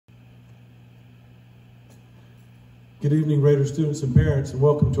Good evening, Raider students and parents, and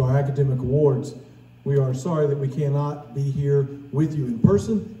welcome to our academic awards. We are sorry that we cannot be here with you in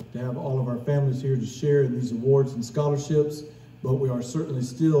person to have all of our families here to share in these awards and scholarships, but we are certainly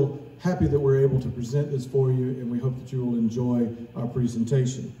still happy that we're able to present this for you, and we hope that you will enjoy our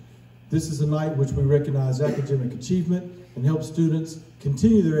presentation. This is a night which we recognize academic achievement and help students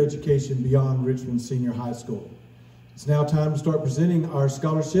continue their education beyond Richmond Senior High School. It's now time to start presenting our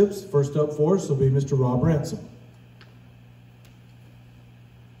scholarships. First up for us will be Mr. Rob Ransom.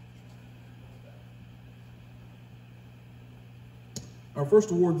 Our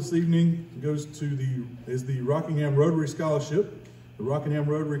first award this evening goes to the Rockingham Rotary Scholarship. The Rockingham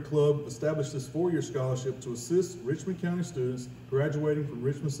Rotary Club established this 4-year scholarship to assist Richmond County students graduating from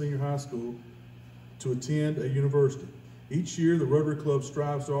Richmond Senior High School to attend a university. Each year, the Rotary Club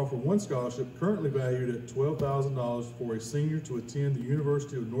strives to offer one scholarship currently valued at $12,000 for a senior to attend the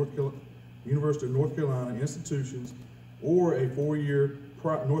University of North Carolina institutions or a 4-year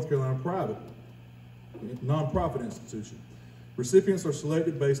North Carolina private nonprofit institution. Recipients are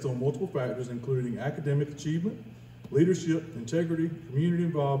selected based on multiple factors, including academic achievement, leadership, integrity, community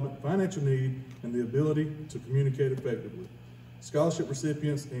involvement, financial need, and the ability to communicate effectively. Scholarship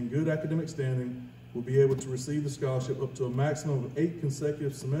recipients in good academic standing will be able to receive the scholarship up to a maximum of 8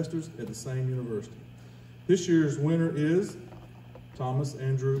 consecutive semesters at the same university. This year's winner is Thomas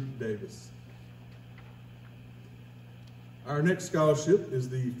Andrew Davis. Our next scholarship is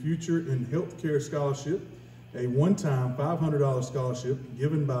the Future in Healthcare Scholarship, a one-time $500 scholarship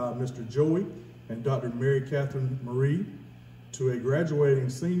given by Mr. Joey and Dr. Mary Catherine Marie to a graduating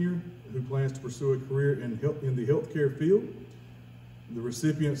senior who plans to pursue a career in the healthcare field. The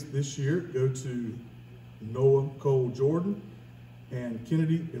recipients this year go to Noah Cole Jordan and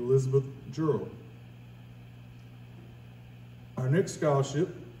Kennedy Elizabeth Gerald. Our next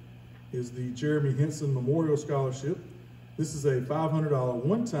scholarship is the Jeremy Henson Memorial Scholarship. This is a $500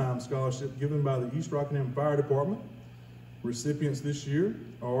 one-time scholarship given by the East Rockingham Fire Department. Recipients this year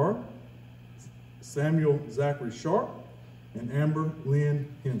are Samuel Zachary Sharp and Amber Lynn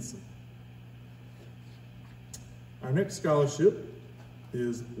Henson. Our next scholarship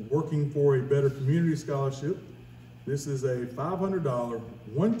is Working for a Better Community Scholarship. This is a $500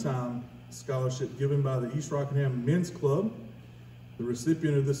 one-time scholarship given by the East Rockingham Men's Club. The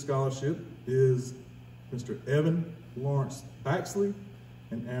recipient of this scholarship is Mr. Evan Lawrence Baxley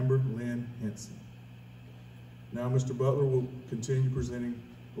and Amber Lynn Henson. Now Mr. Butler will continue presenting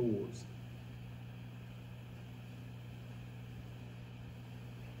awards.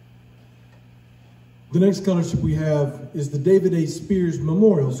 The next scholarship we have is the David A. Spears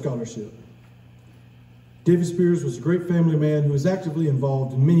Memorial Scholarship. David Spears was a great family man who was actively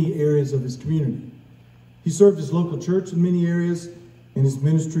involved in many areas of his community. He served his local church in many areas, and his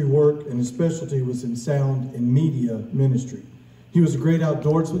ministry work and his specialty was in sound and media ministry. He was a great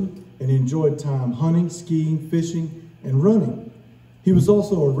outdoorsman and enjoyed time hunting, skiing, fishing, and running. He was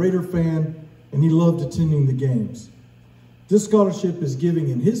also a Raider fan, and he loved attending the games. This scholarship is giving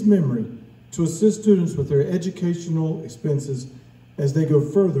in his memory to assist students with their educational expenses as they go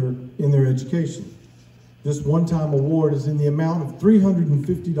further in their education. This one-time award is in the amount of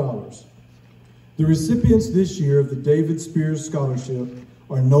 $350. The recipients this year of the David Spears Scholarship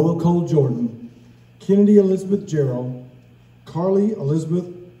are Noah Cole Jordan, Kennedy Elizabeth Gerald, Carly Elizabeth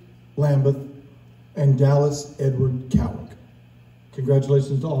Lambeth, and Dallas Edward Cowick.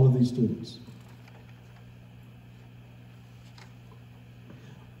 Congratulations to all of these students.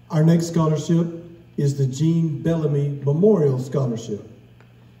 Our next scholarship is the Jean Bellamy Memorial Scholarship.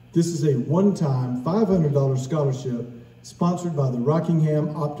 This is a one-time $500 scholarship sponsored by the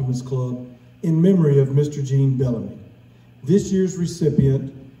Rockingham Optimist Club in memory of Mr. Gene Bellamy. This year's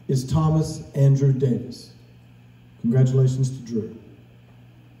recipient is Thomas Andrew Davis. Congratulations to Drew.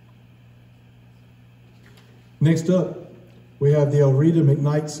 Next up, we have the Elrita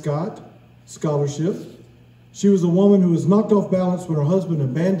McKnight Scott Scholarship. She was a woman who was knocked off balance when her husband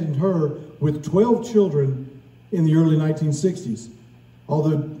abandoned her with 12 children in the early 1960s.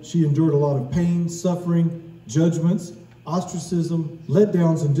 Although she endured a lot of pain, suffering, judgments, ostracism,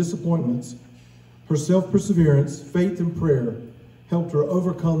 letdowns, and disappointments, her self-perseverance, faith, and prayer helped her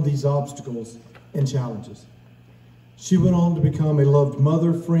overcome these obstacles and challenges. She went on to become a loved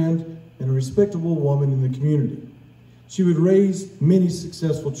mother, friend, and a respectable woman in the community. She would raise many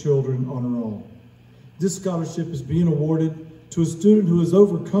successful children on her own. This scholarship is being awarded to a student who has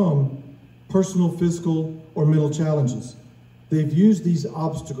overcome personal, physical, or mental challenges. They've used these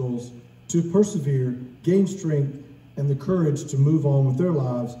obstacles to persevere, gain strength, and the courage to move on with their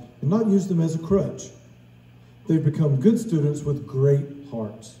lives and not use them as a crutch. They've become good students with great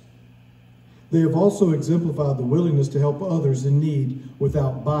hearts. They have also exemplified the willingness to help others in need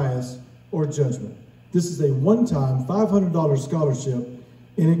without bias or judgment. This is a one-time $500 scholarship,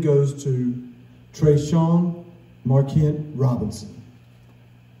 and it goes to Treshawn Marquent Robinson.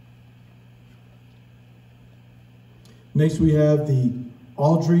 Next, we have the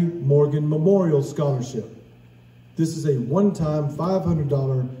Audrey Morgan Memorial Scholarship. This is a one-time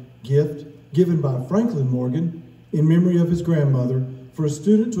 $500 gift given by Franklin Morgan in memory of his grandmother for a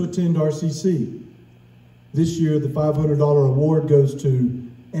student to attend RCC. This year, the $500 award goes to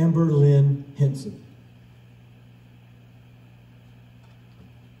Amber Lynn Henson.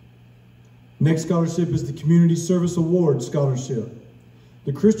 Next scholarship is the Community Service Award Scholarship.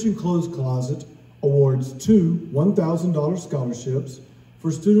 The Christian Clothes Closet awards two $1,000 scholarships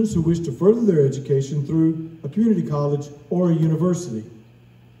for students who wish to further their education through a community college or a university.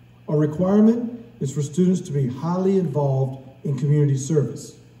 A requirement is for students to be highly involved in community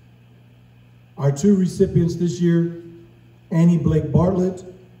service. Our two recipients this year, Annie Blake Bartlett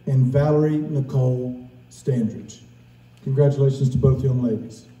and Valerie Nicole Standridge. Congratulations to both young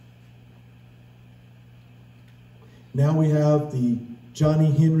ladies. Now we have the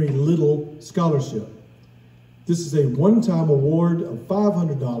Johnny Henry Little Scholarship. This is a one-time award of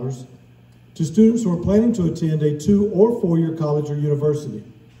 $500 to students who are planning to attend a 2- or 4-year college or university.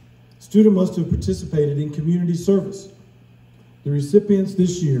 Student must have participated in community service. The recipients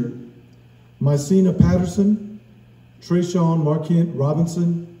this year, Mycena Patterson, Treshawn Marquent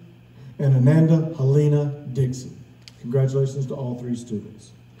Robinson, and Ananda Helena Dixon. Congratulations to all three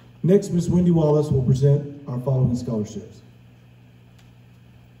students. Next, Ms. Wendy Wallace will present our following scholarships.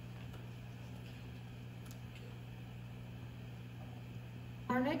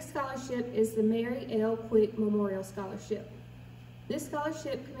 Our next scholarship is the Mary L. Quick Memorial Scholarship. This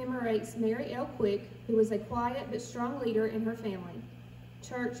scholarship commemorates Mary L. Quick, who was a quiet but strong leader in her family,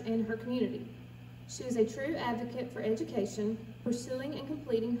 church, and her community. She was a true advocate for education, pursuing and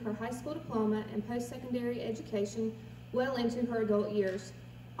completing her high school diploma and post-secondary education well into her adult years,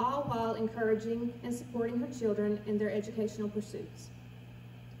 all while encouraging and supporting her children in their educational pursuits.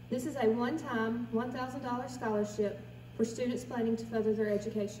 This is a one-time $1,000 scholarship for students planning to further their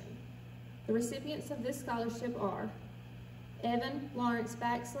education. The recipients of this scholarship are Evan Lawrence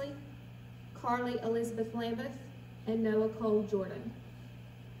Baxley, Carly Elizabeth Lambeth, and Noah Cole Jordan.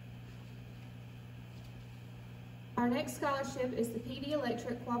 Our next scholarship is the PD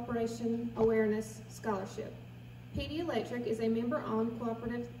Electric Cooperation Awareness Scholarship. PD Electric is a member-owned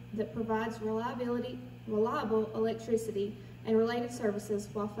cooperative that provides reliable electricity and related services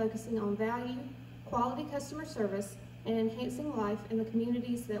while focusing on value, quality customer service, and enhancing life in the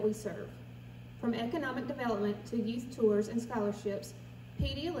communities that we serve. From economic development to youth tours and scholarships,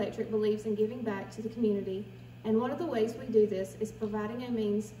 PD Electric believes in giving back to the community, and one of the ways we do this is providing a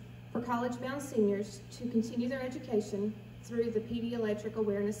means for college-bound seniors to continue their education through the PD Electric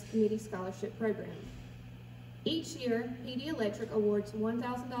Awareness Committee Scholarship Program. Each year, PD Electric awards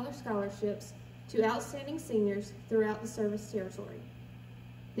 $1,000 scholarships to outstanding seniors throughout the service territory.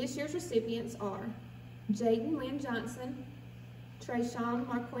 This year's recipients are Jaden Lynn Johnson, Treshawn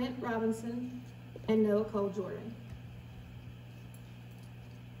Marquent Robinson, and Noah Cole Jordan.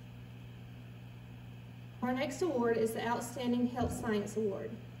 Our next award is the Outstanding Health Science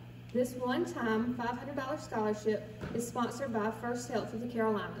Award. This one-time $500 scholarship is sponsored by First Health of the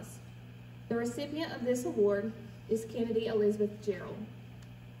Carolinas. The recipient of this award is Kennedy Elizabeth Gerald.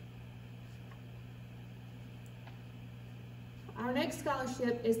 Our next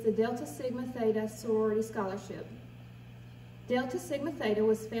scholarship is the Delta Sigma Theta Sorority Scholarship. Delta Sigma Theta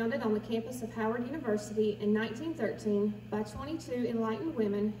was founded on the campus of Howard University in 1913 by 22 enlightened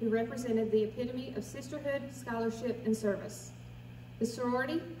women who represented the epitome of sisterhood, scholarship, and service. The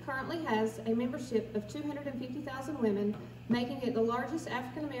sorority currently has a membership of 250,000 women, making it the largest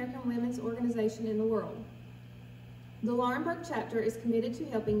African-American women's organization in the world. The Laurinburg chapter is committed to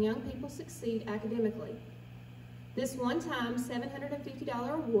helping young people succeed academically. This one-time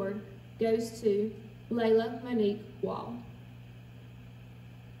 $750 award goes to Layla Monique Wall.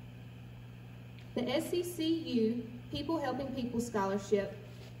 The SCCU People Helping People Scholarship.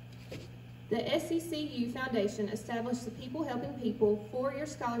 The SCCU Foundation established the People Helping People 4-year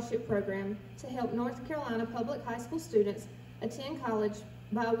scholarship program to help North Carolina public high school students attend college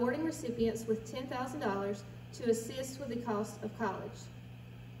by awarding recipients with $10,000 to assist with the cost of college.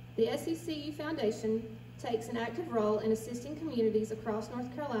 The SCCU Foundation takes an active role in assisting communities across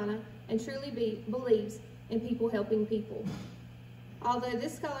North Carolina and truly believes in people helping people. Although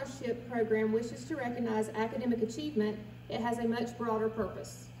this scholarship program wishes to recognize academic achievement, it has a much broader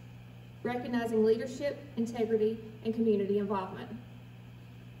purpose, recognizing leadership, integrity, and community involvement.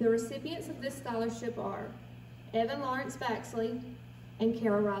 The recipients of this scholarship are Evan Lawrence Baxley and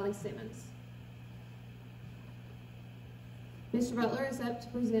Kara Riley Simmons. Mr. Butler is up to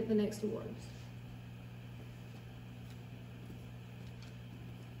present the next awards.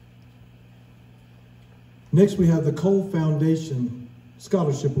 Next, we have the Cole Foundation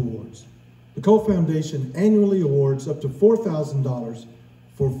Scholarship Awards. The Cole Foundation annually awards up to $4,000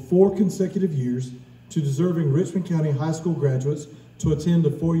 for 4 consecutive years to deserving Richmond County High School graduates to attend a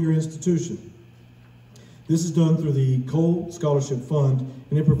 4-year institution. This is done through the Cole Scholarship Fund,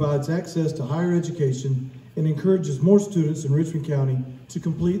 and it provides access to higher education and encourages more students in Richmond County to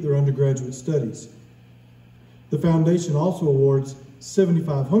complete their undergraduate studies. The foundation also awards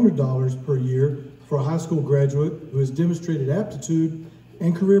 $7,500 per year for a high school graduate who has demonstrated aptitude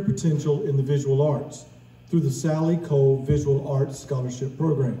and career potential in the visual arts through the Sally Cole Visual Arts Scholarship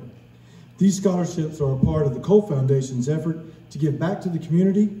Program. These scholarships are a part of the Cole Foundation's effort to give back to the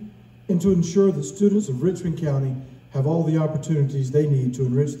community and to ensure that students of Richmond County have all the opportunities they need to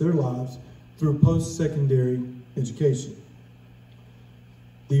enrich their lives through post-secondary education.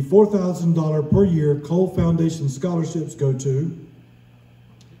 The $4,000 per year Cole Foundation scholarships go to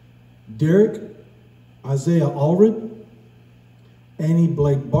Derek Isaiah Allred, Annie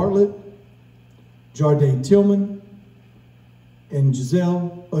Blake Bartlett, Jardane Tillman, and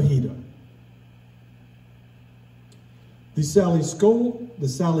Giselle Ojeda. The Sally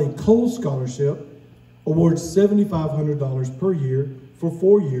Cole Scholarship awards $7,500 per year for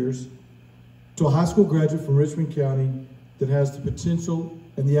 4 years to a high school graduate from Richmond County that has the potential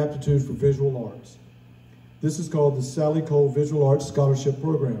and the aptitude for visual arts. This is called the Sally Cole Visual Arts Scholarship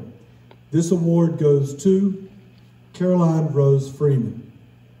Program. This award goes to Caroline Rose Freeman.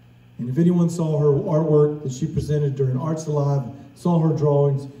 And if anyone saw her artwork that she presented during Arts Alive, saw her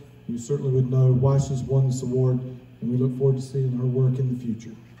drawings, you certainly would know why she's won this award, and we look forward to seeing her work in the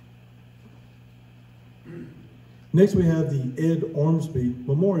future. Next, we have the Ed Ormsby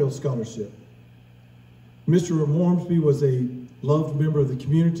Memorial Scholarship. Mr. Ormsby was a loved member of the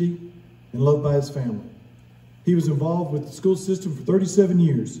community and loved by his family. He was involved with the school system for 37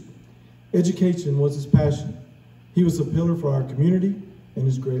 years. Education was his passion. He was a pillar for our community and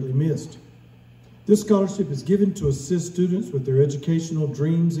is greatly missed. This scholarship is given to assist students with their educational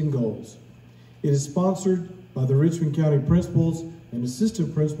dreams and goals. It is sponsored by the Richmond County Principals and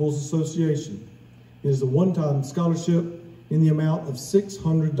Assistant Principals Association. It is a one-time scholarship in the amount of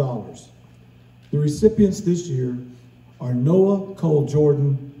 $600. The recipients this year are Noah Cole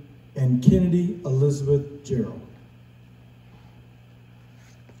Jordan and Kennedy Elizabeth Gerald.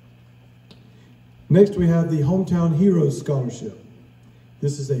 Next, we have the Hometown Heroes Scholarship.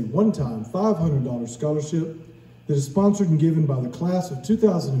 This is a one-time $500 scholarship that is sponsored and given by the class of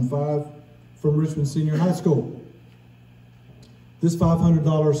 2005 from Richmond Senior High School. This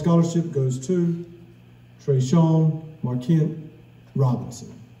 $500 scholarship goes to Trayshawn Marquette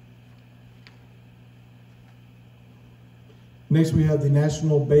Robinson. Next, we have the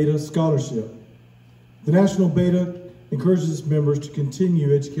National Beta Scholarship. The National Beta encourages its members to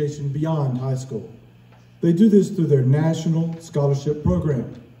continue education beyond high school. They do this through their National Scholarship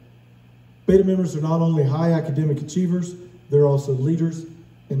Program. Beta members are not only high academic achievers, they're also leaders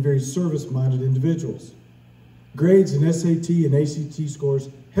and very service-minded individuals. Grades in SAT and ACT scores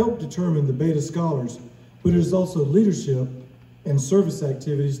help determine the Beta scholars, but it is also leadership and service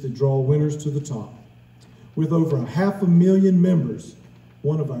activities that draw winners to the top. With over 500,000 members,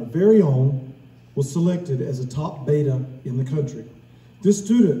 one of our very own was selected as a top Beta in the country. This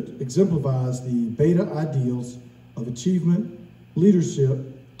student exemplifies the Beta ideals of achievement, leadership,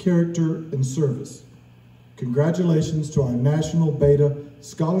 character, and service. Congratulations to our National Beta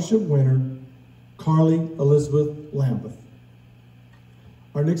Scholarship winner, Carly Elizabeth Lambeth.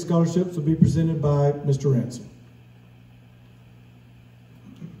 Our next scholarships will be presented by Mr. Ransom.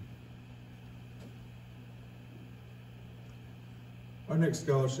 Our next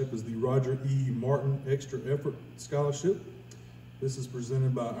scholarship is the Roger E. Martin Extra Effort Scholarship. This is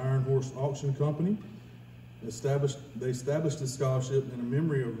presented by Iron Horse Auction Company. They established this scholarship in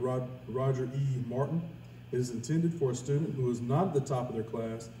memory of Roger E. Martin. It is intended for a student who is not at the top of their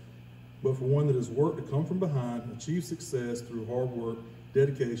class, but for one that has worked to come from behind, achieve success through hard work,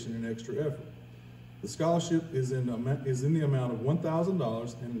 dedication, and extra effort. The scholarship is in the amount of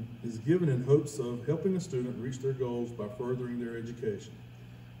 $1,000 and is given in hopes of helping a student reach their goals by furthering their education.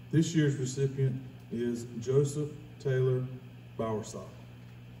 This year's recipient is Joseph Taylor Bowersock.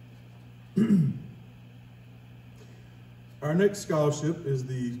 Our next scholarship is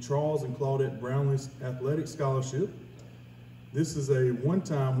the Charles and Claudette Brownlee's Athletic Scholarship. This is a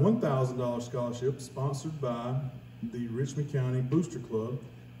one-time $1,000 scholarship sponsored by the Richmond County Booster Club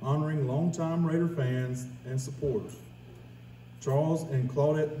honoring longtime Raider fans and supporters. Charles and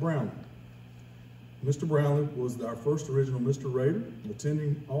Claudette Brownlee. Mr. Brownlee was our first original Mr. Raider,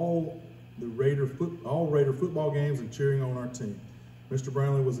 attending all Raider football games and cheering on our team. Mr.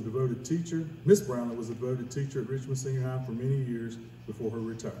 Brownlee was a devoted teacher. Miss Brownlee was a devoted teacher at Richmond Senior High for many years before her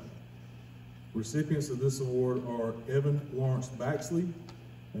retirement. Recipients of this award are Evan Lawrence Baxley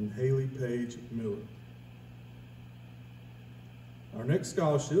and Haley Page Miller. Our next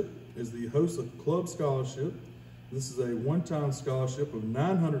scholarship is the Host Club Scholarship. This is a one-time scholarship of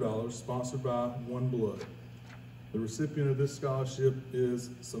 $900 sponsored by One Blood. The recipient of this scholarship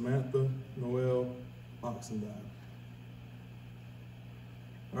is Samantha Noel Oxendine.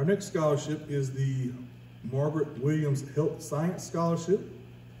 Our next scholarship is the Margaret Williams Health Science Scholarship.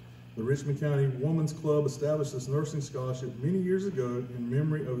 The Richmond County Women's Club established this nursing scholarship many years ago in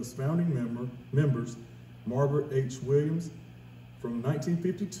memory of its founding members, Margaret H. Williams. From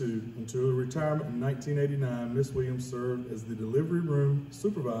 1952 until her retirement in 1989, Ms. Williams served as the delivery room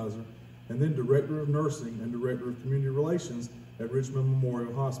supervisor and then director of nursing and director of community relations at Richmond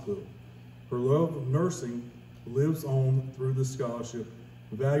Memorial Hospital. Her love of nursing lives on through this scholarship,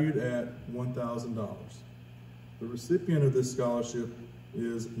 valued at $1,000. The recipient of this scholarship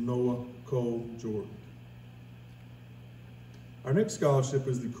is Noah Cole Jordan. Our next scholarship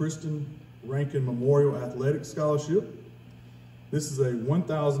is the Kristen Rankin Memorial Athletic Scholarship. This is a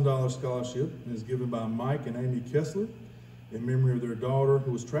 $1,000 scholarship and is given by Mike and Amy Kessler in memory of their daughter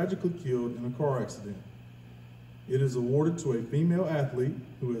who was tragically killed in a car accident. It is awarded to a female athlete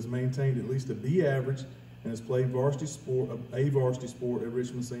who has maintained at least a B average and has played a varsity sport at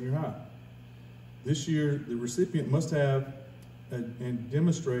Richmond Senior High. This year, the recipient must have and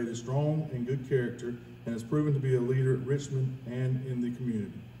demonstrated a strong and good character and has proven to be a leader at Richmond and in the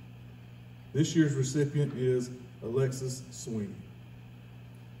community. This year's recipient is Alexis Sweeney.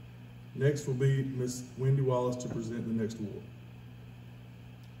 Next will be Ms. Wendy Wallace to present the next award.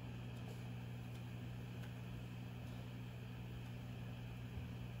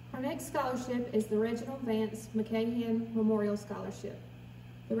 Our next scholarship is the Reginald Vance McCahan Memorial Scholarship.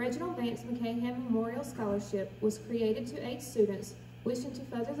 The Reginald Vance McCahan Memorial Scholarship was created to aid students wishing to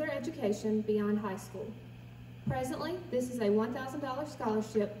further their education beyond high school. Presently, this is a $1,000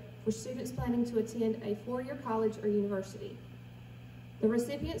 scholarship for students planning to attend a four-year college or university. The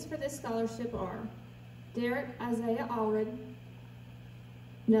recipients for this scholarship are Derek Isaiah Allred,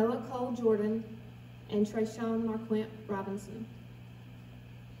 Noah Cole Jordan, and Trayshawn Marquent Robinson.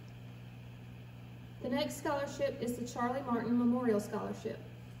 The next scholarship is the Charlie Martin Memorial Scholarship.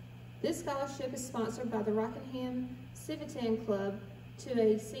 This scholarship is sponsored by the Rockingham Civitan Club to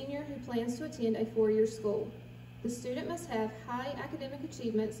a senior who plans to attend a four-year school. The student must have high academic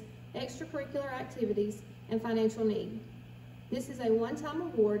achievements, extracurricular activities, and financial need. This is a one-time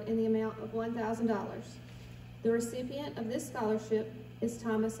award in the amount of $1,000. The recipient of this scholarship is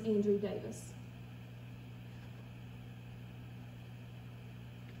Thomas Andrew Davis.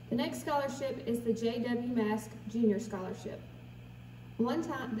 The next scholarship is the J.W. Mask Junior Scholarship.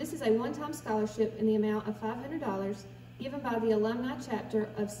 This is a one-time scholarship in the amount of $500 given by the alumni chapter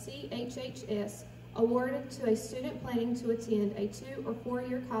of CHHS, awarded to a student planning to attend a 2- or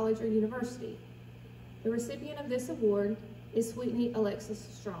 4-year college or university. The recipient of this award is Sweetney Alexis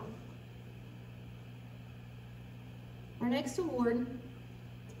Strong. Our next award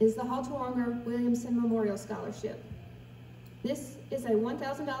is the Halterwanger Williamson Memorial Scholarship. This is a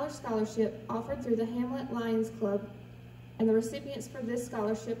 $1,000 scholarship offered through the Hamlet Lions Club, and the recipients for this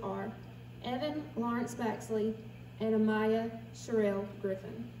scholarship are Evan Lawrence Baxley and Amaya Sherelle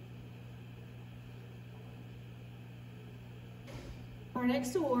Griffin. Our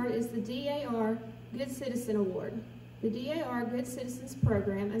next award is the DAR Good Citizen Award. The DAR Good Citizens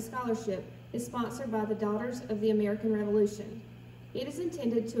Program and Scholarship is sponsored by the Daughters of the American Revolution. It is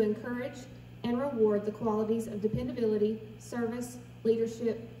intended to encourage and reward the qualities of dependability, service,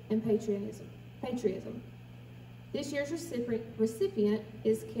 leadership, and patriotism. This year's recipient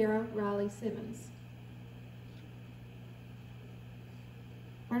is Kara Riley Simmons.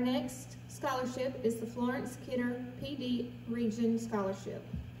 Our next scholarship is the Florence Kidder PD Region Scholarship.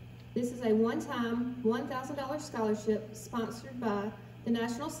 This is a one-time $1,000 scholarship sponsored by the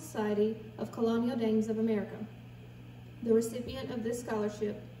National Society of Colonial Dames of America. The recipient of this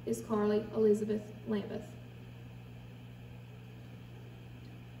scholarship is Carly Elizabeth Lambeth.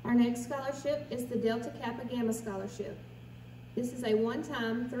 Our next scholarship is the Delta Kappa Gamma Scholarship. This is a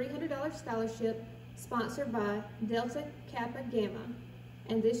one-time $300 scholarship sponsored by Delta Kappa Gamma,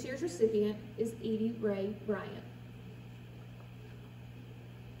 and this year's recipient is Edie Ray Bryant.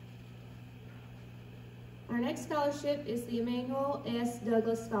 Our next scholarship is the Emmanuel S.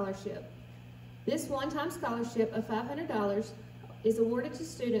 Douglas Scholarship. This one-time scholarship of $500 is awarded to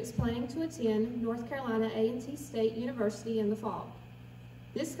students planning to attend North Carolina A&T State University in the fall.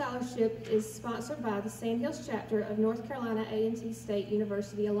 This scholarship is sponsored by the Sandhills chapter of North Carolina A&T State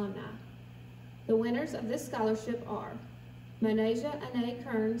University alumni. The winners of this scholarship are Monasia Anae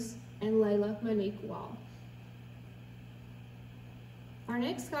Kearns and Layla Monique Wall. Our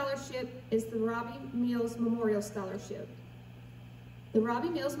next scholarship is the Robbie Mills Memorial Scholarship. The Robbie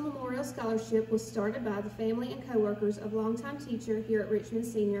Mills Memorial Scholarship was started by the family and co-workers of longtime teacher here at Richmond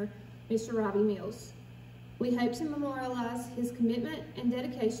Senior, Mr. Robbie Mills. We hope to memorialize his commitment and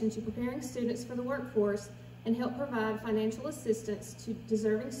dedication to preparing students for the workforce and help provide financial assistance to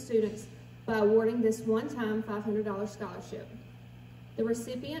deserving students by awarding this one-time $500 scholarship. The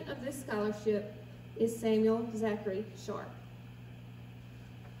recipient of this scholarship is Samuel Zachary Sharp.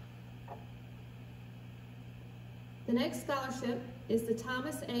 The next scholarship is the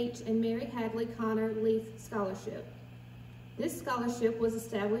Thomas H. and Mary Hadley Connor Leith Scholarship. This scholarship was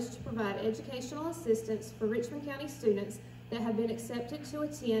established to provide educational assistance for Richmond County students that have been accepted to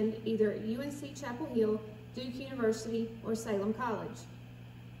attend either UNC Chapel Hill, Duke University, or Salem College.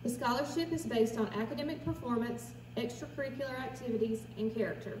 The scholarship is based on academic performance, extracurricular activities, and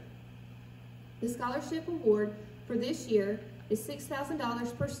character. The scholarship award for this year is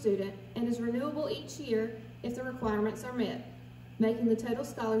 $6,000 per student and is renewable each year if the requirements are met, making the total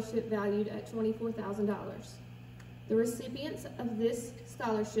scholarship valued at $24,000. The recipients of this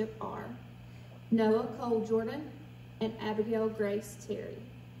scholarship are Noah Cole Jordan and Abigail Grace Terry.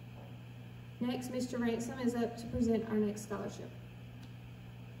 Next, Mr. Ransom is up to present our next scholarship.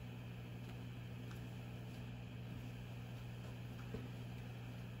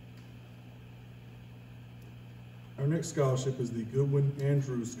 Our next scholarship is the Goodwin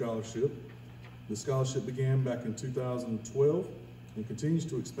Andrews Scholarship. The scholarship began back in 2012 and continues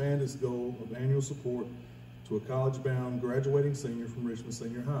to expand its goal of annual support to a college-bound graduating senior from Richmond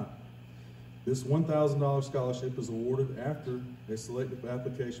Senior High. This $1,000 scholarship is awarded after a selective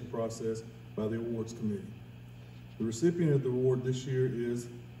application process by the awards committee. The recipient of the award this year is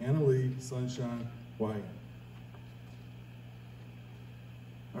Anna Lee Sunshine Wyatt.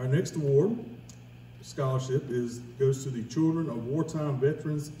 Our next award scholarship goes to the Children of Wartime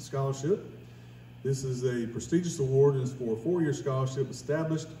Veterans Scholarship. This is a prestigious award and is for a 4-year scholarship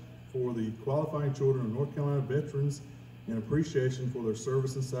established for the qualifying children of North Carolina veterans in appreciation for their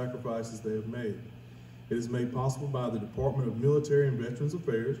service and sacrifices they have made. It is made possible by the Department of Military and Veterans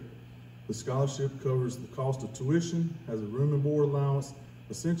Affairs. The scholarship covers the cost of tuition, has a room and board allowance,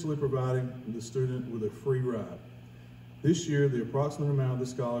 essentially providing the student with a free ride. This year, the approximate amount of the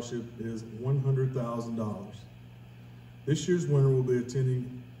scholarship is $100,000. This year's winner will be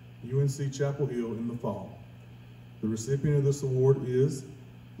attending UNC Chapel Hill in the fall. The recipient of this award is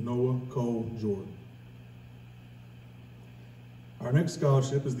Noah Cole Jordan. Our next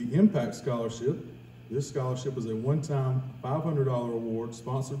scholarship is the Impact Scholarship. This scholarship is a one-time $500 award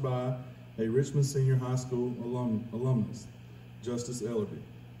sponsored by a Richmond Senior High School alumnus, Justice Ellerby.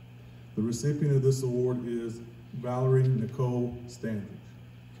 The recipient of this award is Valerie Nicole Standridge.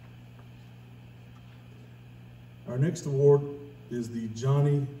 Our next award is the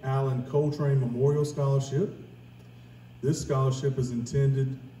Johnny Allen Coltrane Memorial Scholarship. This scholarship is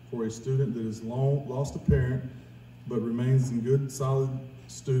intended for a student that has long lost a parent but remains a good, solid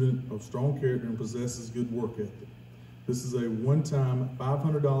student of strong character and possesses good work ethic. This is a one-time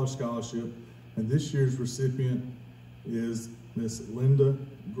 $500 scholarship, and this year's recipient is Miss Linda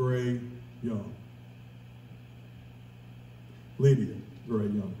Gray Young. Lydia Gray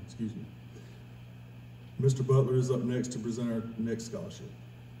Young, excuse me. Mr. Butler is up next to present our next scholarship.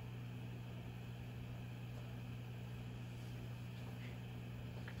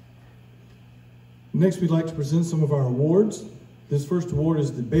 Next, we'd like to present some of our awards. This first award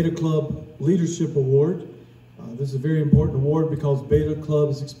is the Beta Club Leadership Award. This is a very important award because Beta Club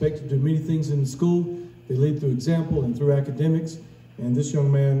is expected to do many things in the school. They lead through example and through academics. And this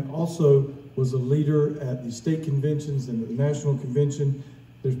young man also was a leader at the state conventions and the national convention.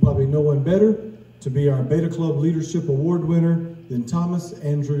 There's probably no one better to be our Beta Club Leadership Award winner than Thomas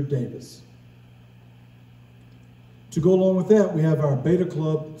Andrew Davis. To go along with that, we have our Beta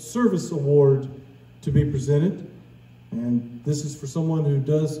Club Service Award to be presented. And this is for someone who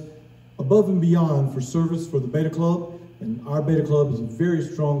does above and beyond for service for the Beta Club. And our Beta Club is a very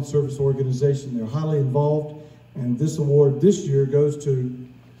strong service organization. They're highly involved. And this award this year goes to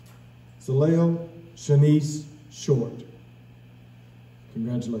Zaleo Shanice Short.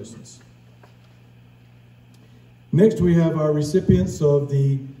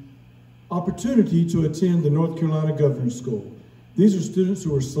 Opportunity to attend the North Carolina Governor's School. These are students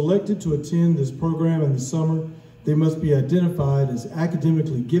who are selected to attend this program in the summer. They must be identified as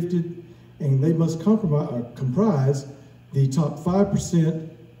academically gifted, and they must comprise the top 5%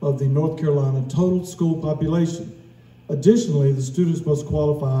 of the North Carolina total school population. Additionally, the students must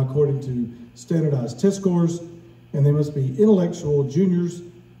qualify according to standardized test scores, and they must be intellectual juniors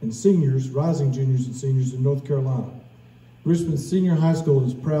and seniors, rising juniors and seniors in North Carolina. Richmond Senior High School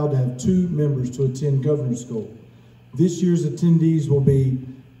is proud to have 2 members to attend Governor's School. This year's attendees will be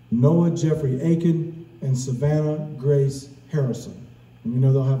Noah Jeffrey Aiken and Savannah Grace Harrison. And we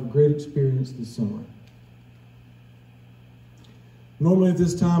know they'll have a great experience this summer. Normally at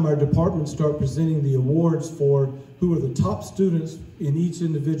this time, our departments start presenting the awards for who are the top students in each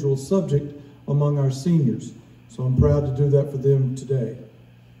individual subject among our seniors. So I'm proud to do that for them today.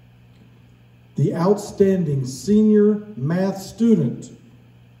 The outstanding senior math student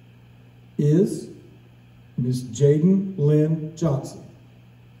is Miss Jaden Lynn Johnson.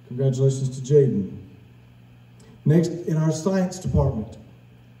 Congratulations to Jaden. Next, in our science department,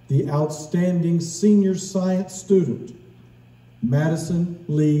 the outstanding senior science student, Madison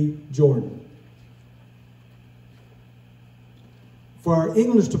Lee Jordan. For our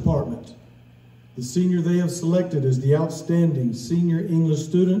English department, the senior they have selected as the outstanding senior English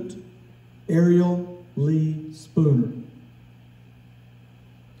student, Ariel Lee Spooner.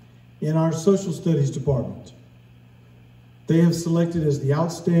 In our social studies department, they have selected as the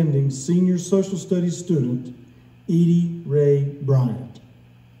outstanding senior social studies student, Edie Ray Bryant.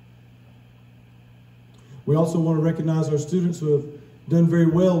 We also want to recognize our students who have done very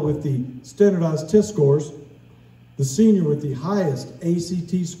well with the standardized test scores. The senior with the highest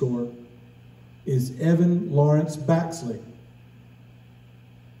ACT score is Evan Lawrence Baxley.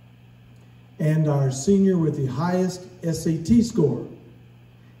 And our senior with the highest SAT score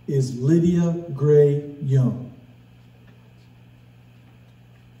is Lydia Gray Young.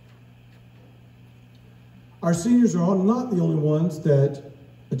 Our seniors are not the only ones that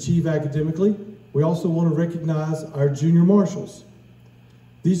achieve academically. We also want to recognize our junior marshals.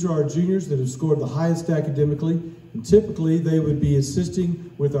 These are our juniors that have scored the highest academically, and typically they would be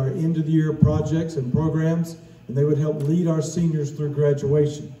assisting with our end-of-the-year projects and programs, and they would help lead our seniors through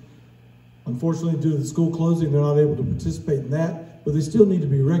graduation. Unfortunately, due to the school closing, they're not able to participate in that, but they still need to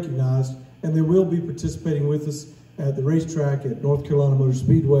be recognized, and they will be participating with us at the racetrack at North Carolina Motor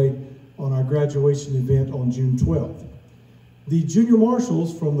Speedway on our graduation event on June 12th. The junior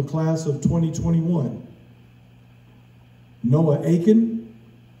marshals from the class of 2021, Noah Aiken,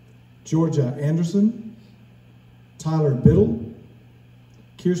 Georgia Anderson, Tyler Biddle,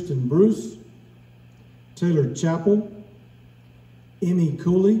 Kirsten Bruce, Taylor Chappell, Emmy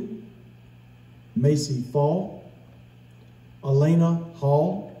Cooley, Macy Fall, Elena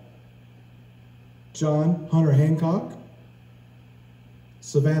Hall, John Hunter Hancock,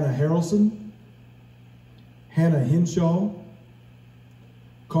 Savannah Harrelson, Hannah Henshaw,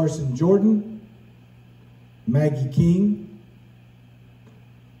 Carson Jordan, Maggie King,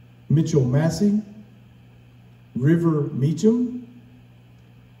 Mitchell Massey, River Meacham,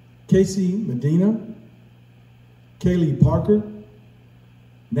 Casey Medina, Kaylee Parker,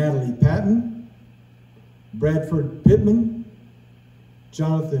 Natalie Patton, Bradford Pittman,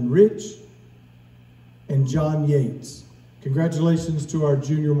 Jonathan Rich, and John Yates. Congratulations to our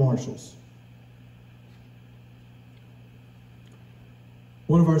junior marshals.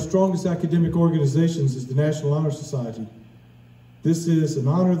 One of our strongest academic organizations is the National Honor Society. This is an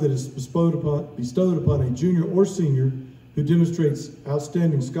honor that is bestowed upon a junior or senior who demonstrates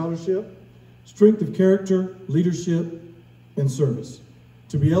outstanding scholarship, strength of character, leadership, and service.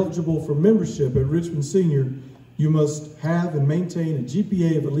 To be eligible for membership at Richmond Senior, you must have and maintain a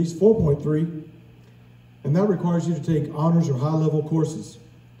GPA of at least 4.3, and that requires you to take honors or high-level courses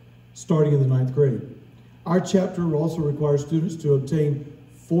starting in the 9th grade. Our chapter will also require students to obtain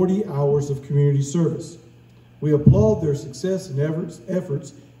 40 hours of community service. We applaud their success and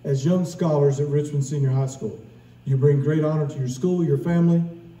efforts as young scholars at Richmond Senior High School. You bring great honor to your school, your family,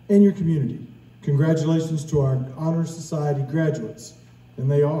 and your community. Congratulations to our Honor Society graduates,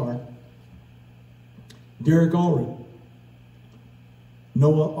 and they are Derek Allred,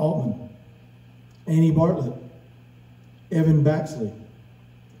 Noah Altman, Annie Bartlett, Evan Baxley,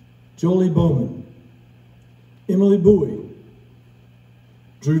 Jolie Bowman, Emily Bowie,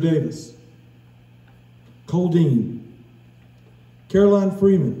 Drew Davis, Cole Dean, Caroline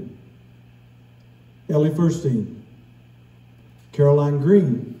Freeman, Ellie Furstein, Caroline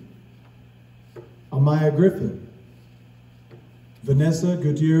Green, Amaya Griffin, Vanessa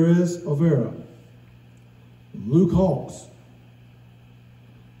Gutierrez Overa, Luke Hawks,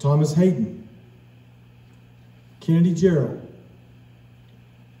 Thomas Hayden, Kennedy Gerald,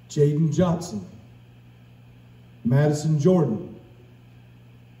 Jaden Johnson, Madison Jordan,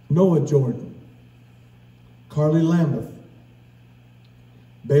 Noah Jordan, Carly Lambeth,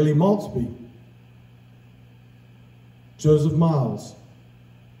 Bailey Maltsby, Joseph Miles,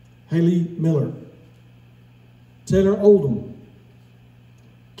 Haley Miller, Taylor Oldham,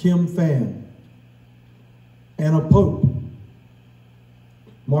 Kim Fan, Anna Pope,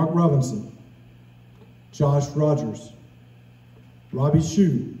 Mark Robinson, Josh Rogers, Robbie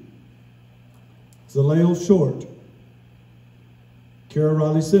Shue, Zaleo Short, Kara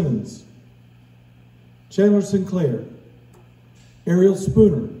Riley Simmons, Chandler Sinclair, Ariel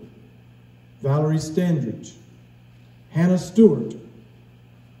Spooner, Valerie Standridge, Hannah Stewart,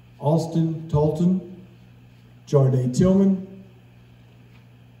 Austin Talton, Jarday Tillman,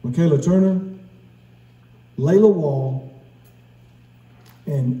 Michaela Turner, Layla Wall,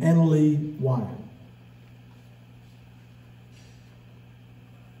 and Annalie Wyatt.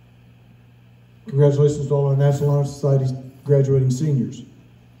 Congratulations to all our National Honor Society graduating seniors.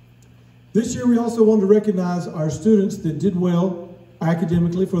 This year we also want to recognize our students that did well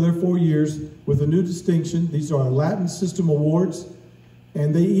academically for their 4 years with a new distinction. These are our Latin System Awards,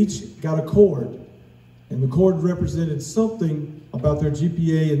 and they each got a cord. And the cord represented something about their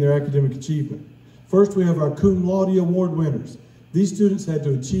GPA and their academic achievement. First, we have our Cum Laude Award winners. These students had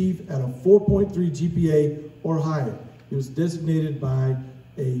to achieve at a 4.3 GPA or higher. It was designated by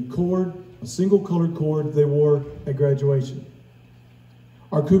a cord, a single colored cord they wore at graduation.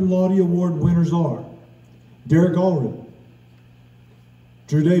 Our Cum Laude Award winners are Derek Allred,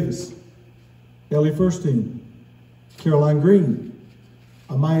 Drew Davis, Ellie Furstein, Caroline Green,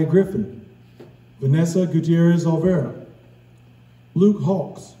 Amaya Griffin, Vanessa Gutierrez Olvera, Luke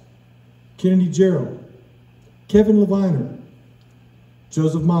Hawks, Kennedy Gerald, Kevin Leviner,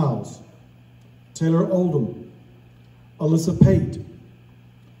 Joseph Miles, Taylor Oldham, Alyssa Pate,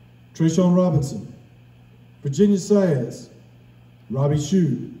 Trayshawn Robinson, Virginia Saez, Robbie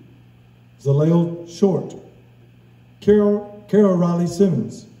Shue, Zaleo Short, Carol Riley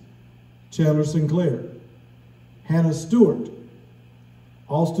Simmons, Chandler Sinclair, Hannah Stewart,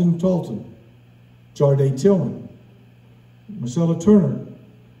 Austin Talton, Jarday Tillman, Michelle Turner,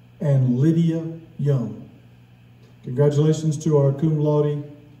 and Lydia Young. Congratulations to our Cum Laude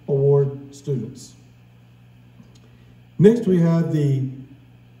Award students. Next we have the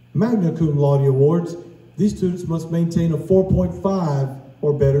Magna Cum Laude Awards. These students must maintain a 4.5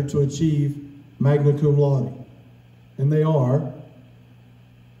 or better to achieve Magna Cum Laude. And they are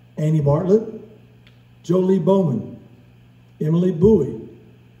Annie Bartlett, Jolie Bowman, Emily Bowie,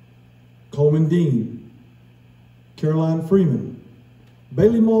 Coleman Dean, Caroline Freeman,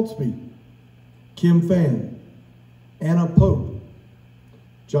 Bailey Maltsby, Kim Fan, Anna Pope,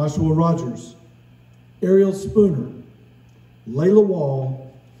 Joshua Rogers, Ariel Spooner, Layla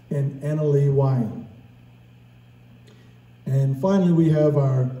Wall, and Annalie Wyan. And finally, we have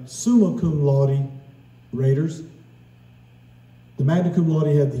our Summa Cum Laude raters. The Magna Cum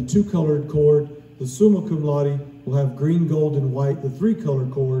Laude had the two-colored cord. The Summa Cum Laude will have green, gold, and white, the three-color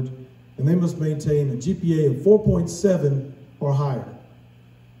cord, and they must maintain a GPA of 4.7 or higher.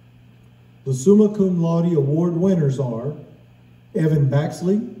 The Summa Cum Laude Award winners are Evan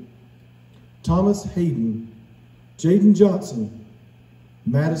Baxley, Thomas Hayden, Jaden Johnson,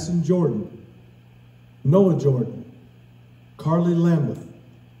 Madison Jordan, Noah Jordan, Carly Lambeth,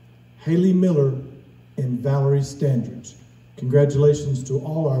 Haley Miller, and Valerie Standridge. Congratulations to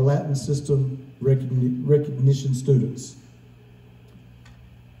all our Latin System recognition students.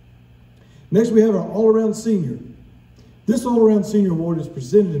 Next, we have our All-Around Senior. This All-Around Senior Award is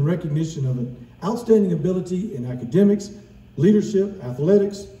presented in recognition of an outstanding ability in academics, leadership,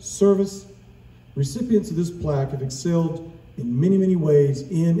 athletics, service. Recipients of this plaque have excelled in many, many ways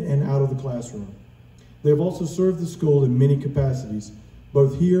in and out of the classroom. They have also served the school in many capacities,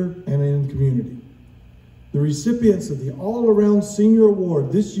 both here and in the community. The recipients of the All-Around Senior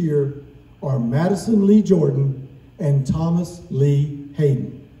Award this year are Madison Lee Jordan and Thomas Lee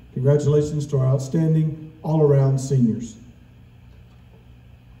Hayden. Congratulations to our outstanding all-around seniors.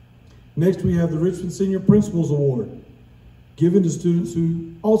 Next, we have the Richmond Senior Principals Award, given to students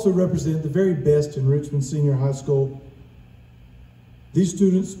who also represent the very best in Richmond Senior High School. These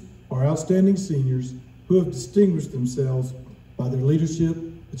students are outstanding seniors who have distinguished themselves by their leadership,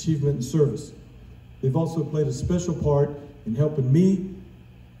 achievement, and service. They've also played a special part in helping me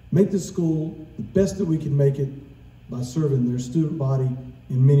make this school the best that we can make it by serving their student body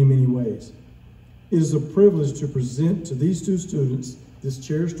in many, many ways. It is a privilege to present to these two students this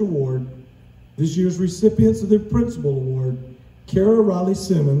cherished award. This year's recipients of their Principal Award, Kara Riley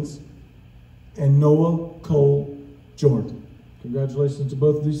Simmons, and Noah Cole Jordan. Congratulations to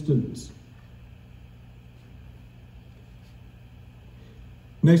both of these students.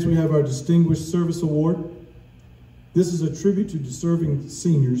 Next, we have our Distinguished Service Award. This is a tribute to deserving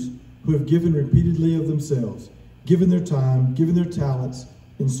seniors who have given repeatedly of themselves, given their time, given their talents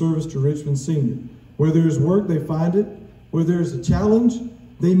in service to Richmond Senior. Where there is work, they find it. Where there is a challenge,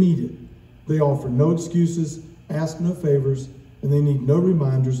 they meet it. They offer no excuses, ask no favors, and they need no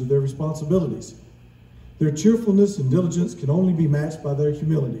reminders of their responsibilities. Their cheerfulness and diligence can only be matched by their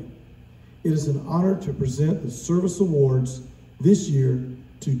humility. It is an honor to present the Service Awards this year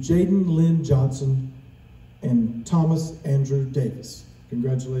to Jaden Lynn Johnson and Thomas Andrew Davis.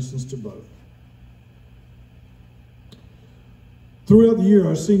 Congratulations to both. Throughout the year,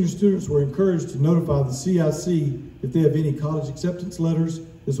 our senior students were encouraged to notify the CIC if they have any college acceptance letters,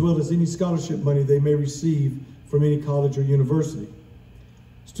 as well as any scholarship money they may receive from any college or university.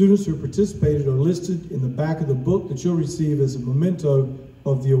 Students who participated are listed in the back of the book that you'll receive as a memento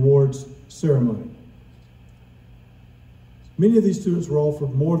of the awards ceremony. Many of these students were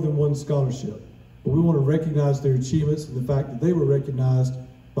offered more than one scholarship, but we want to recognize their achievements and the fact that they were recognized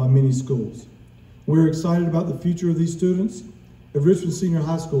by many schools. We're excited about the future of these students. At Richmond Senior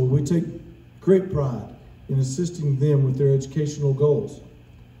High School, we take great pride in assisting them with their educational goals.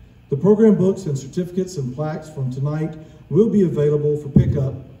 The program books and certificates and plaques from tonight will be available for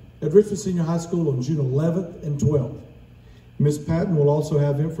pickup at Richmond Senior High School on June 11th and 12th. Ms. Patton will also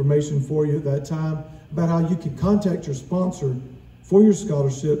have information for you at that time about how you can contact your sponsor for your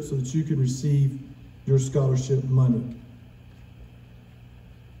scholarship so that you can receive your scholarship money.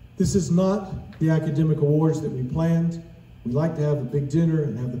 This is not the academic awards that we planned. We'd like to have a big dinner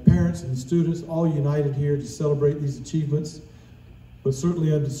and have the parents and the students all united here to celebrate these achievements. But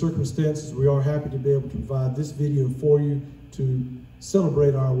certainly under circumstances, we are happy to be able to provide this video for you to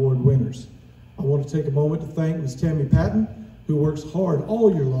celebrate our award winners. I want to take a moment to thank Ms. Tammy Patton, who works hard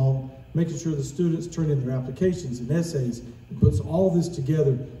all year long, making sure the students turn in their applications and essays and puts all this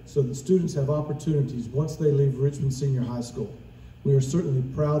together so that students have opportunities once they leave Richmond Senior High School. We are certainly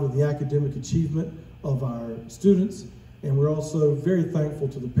proud of the academic achievement of our students, and we're also very thankful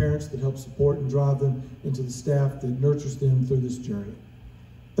to the parents that help support and drive them, and to the staff that nurtures them through this journey.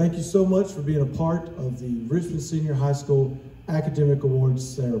 Thank you so much for being a part of the Richmond Senior High School Academic Awards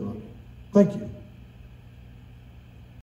ceremony. Thank you.